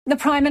The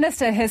Prime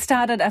Minister has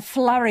started a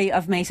flurry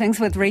of meetings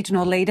with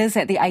regional leaders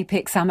at the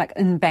APEC summit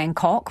in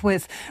Bangkok,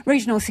 with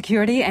regional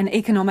security and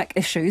economic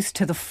issues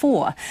to the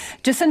fore.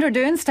 Jacinda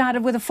Ardern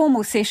started with a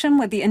formal session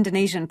with the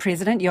Indonesian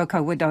President,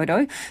 Joko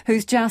Widodo,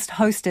 who's just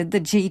hosted the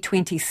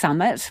G20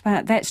 summit,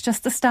 but that's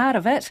just the start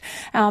of it.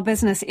 Our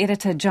business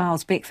editor,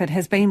 Giles Beckford,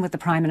 has been with the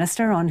Prime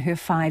Minister on her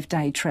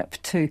 5-day trip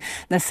to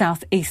the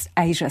Southeast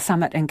Asia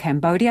summit in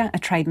Cambodia, a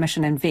trade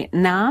mission in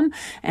Vietnam,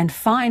 and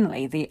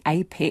finally the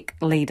APEC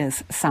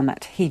Leaders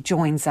Summit. He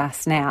joins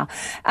us now.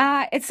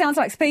 It sounds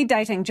like speed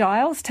dating,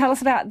 Giles. Tell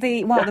us about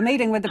the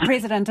meeting with the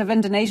President of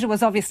Indonesia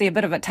was obviously a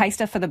bit of a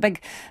taster for the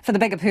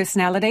bigger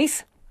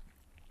personalities.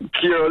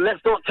 Kira,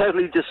 let's not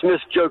totally dismiss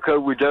Joko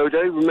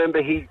Widodo.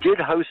 Remember, he did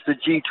host the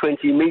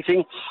G20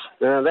 meeting.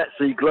 That's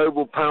the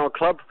Global Power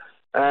Club.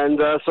 And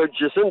so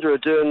Jacinda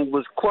Ardern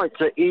was quite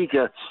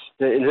eager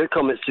in her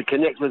comments to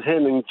connect with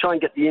him and try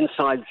and get the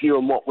inside view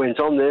on what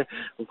went on there.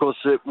 Of course,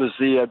 it was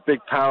the big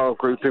power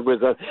group with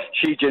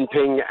Xi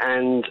Jinping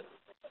and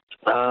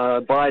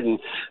Biden.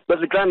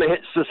 But the glamour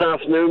hits this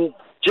afternoon,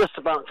 just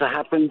about to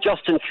happen.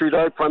 Justin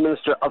Trudeau, Prime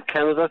Minister of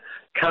Canada,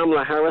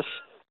 Kamala Harris,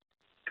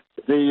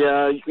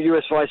 the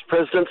US Vice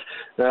President.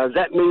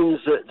 That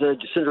means that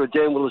Jacinda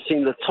Ardern will have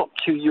seen the top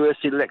 2 US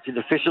elected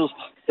officials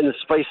in the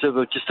space of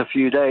just a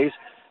few days.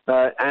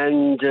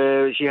 And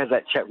she had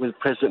that chat with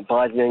President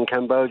Biden in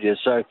Cambodia.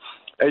 So,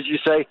 as you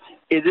say,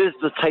 it is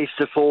the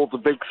taster for the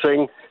big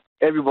thing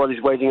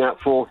everybody's waiting out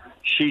for,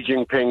 Xi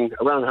Jinping,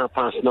 around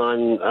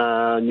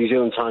 9:30 New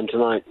Zealand time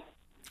tonight.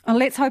 Well,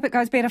 let's hope it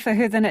goes better for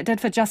her than it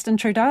did for Justin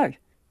Trudeau.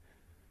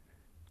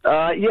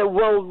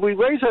 We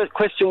raised a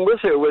question with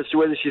her as to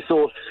whether she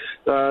thought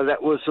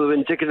that was sort of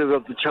indicative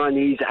of the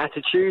Chinese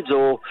attitudes,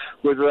 or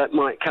whether that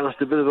might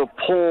cast a bit of a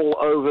pall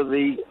over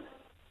the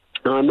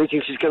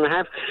meeting she's going to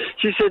have.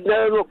 She said,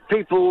 no, look,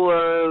 people,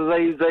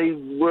 they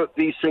work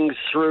these things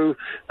through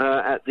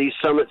at these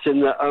summits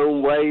in their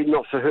own way,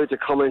 not for her to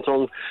comment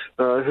on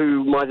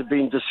who might have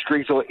been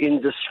discreet or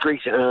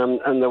indiscreet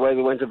and the way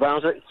they went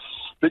about it.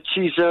 But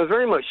she's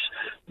very much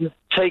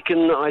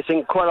taken, I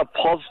think, quite a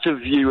positive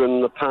view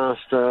in the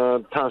past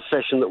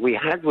session that we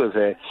had with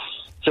her.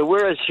 So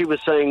whereas she was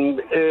saying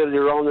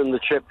earlier on in the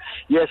trip,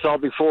 yes, I'll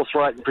be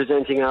forthright in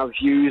presenting our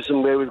views,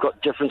 and where we've got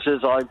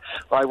differences,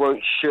 I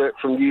won't shirk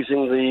from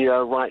using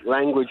the right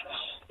language.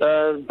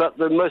 But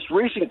the most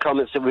recent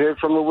comments that we heard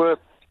from her were,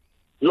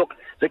 look,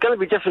 there are going to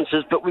be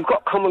differences, but we've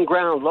got common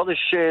ground, a lot of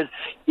shared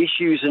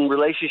issues and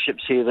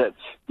relationships here that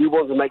we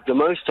want to make the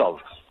most of.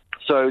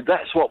 So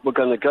that's what we're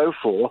going to go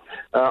for.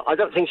 I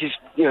don't think she's,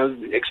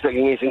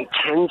 expecting anything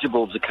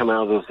tangible to come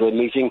out of the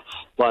meeting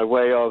by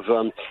way of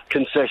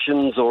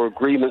concessions or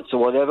agreements or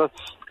whatever.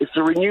 It's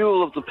the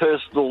renewal of the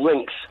personal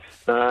links,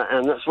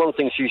 and that's one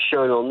thing she's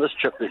shown on this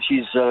trip that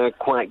she's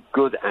quite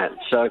good at.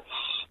 So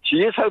she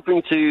is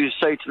hoping to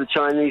say to the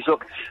Chinese,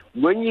 look,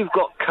 when you've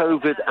got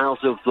COVID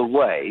out of the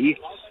way,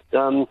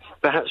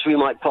 perhaps we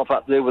might pop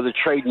up there with a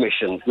trade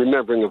mission,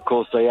 remembering, of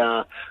course, they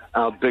are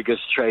our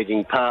biggest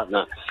trading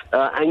partner,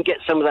 and get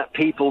some of that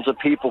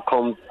people-to-people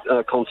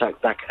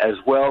contact back as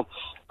well.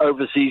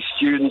 Overseas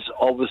students,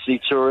 obviously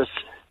tourists,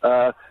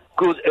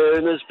 good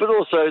earners, but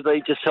also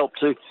they just help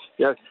to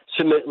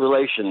cement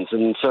relations.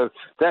 And so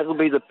that will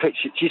be the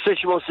picture. She says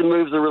she wants to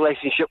move the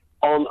relationship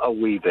on a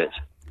wee bit.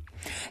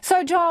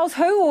 So, Giles,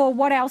 who or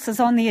what else is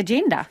on the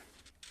agenda?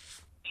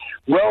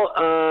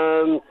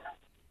 Well,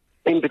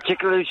 in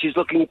particular, she's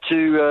looking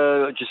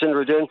to,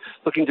 Jacinda Ardern,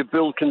 looking to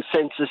build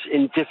consensus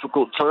in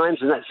difficult times,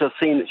 and that's a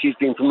theme that she's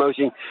been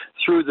promoting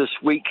through this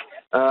week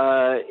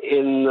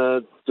in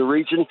the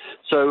region.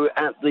 So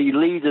at the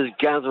leaders'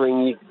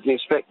 gathering, you can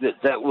expect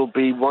that will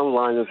be one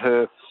line of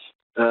her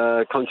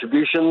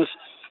contributions.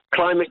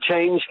 Climate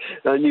change,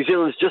 New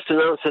Zealand's just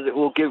announced that it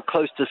will give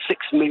close to $6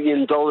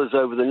 million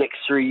over the next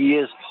 3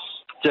 years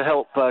to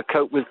help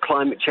cope with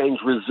climate change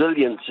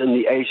resilience in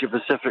the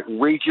Asia-Pacific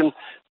region,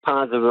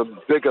 part of a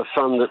bigger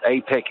fund that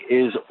APEC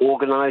is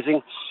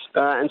organising.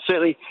 And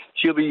certainly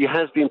she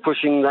has been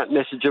pushing that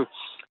message of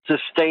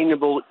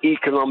sustainable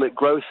economic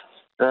growth.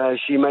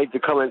 She made the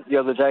comment the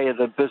other day at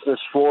the Business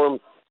Forum,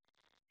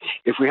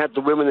 if we had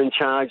the women in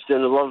charge, then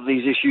a lot of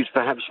these issues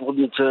perhaps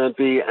wouldn't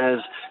be as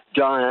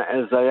dire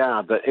as they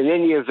are. But in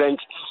any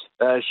event,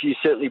 she's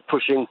certainly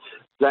pushing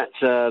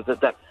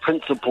that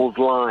principled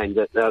line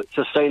that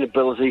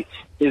sustainability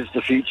is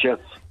the future,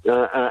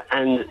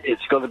 and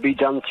it's got to be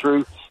done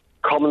through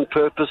common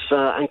purpose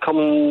and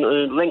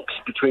common links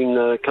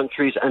between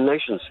countries and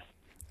nations.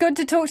 Good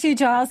to talk to you,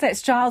 Giles.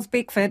 That's Giles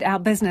Beckford, our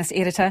business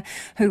editor,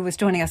 who was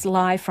joining us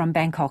live from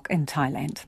Bangkok in Thailand.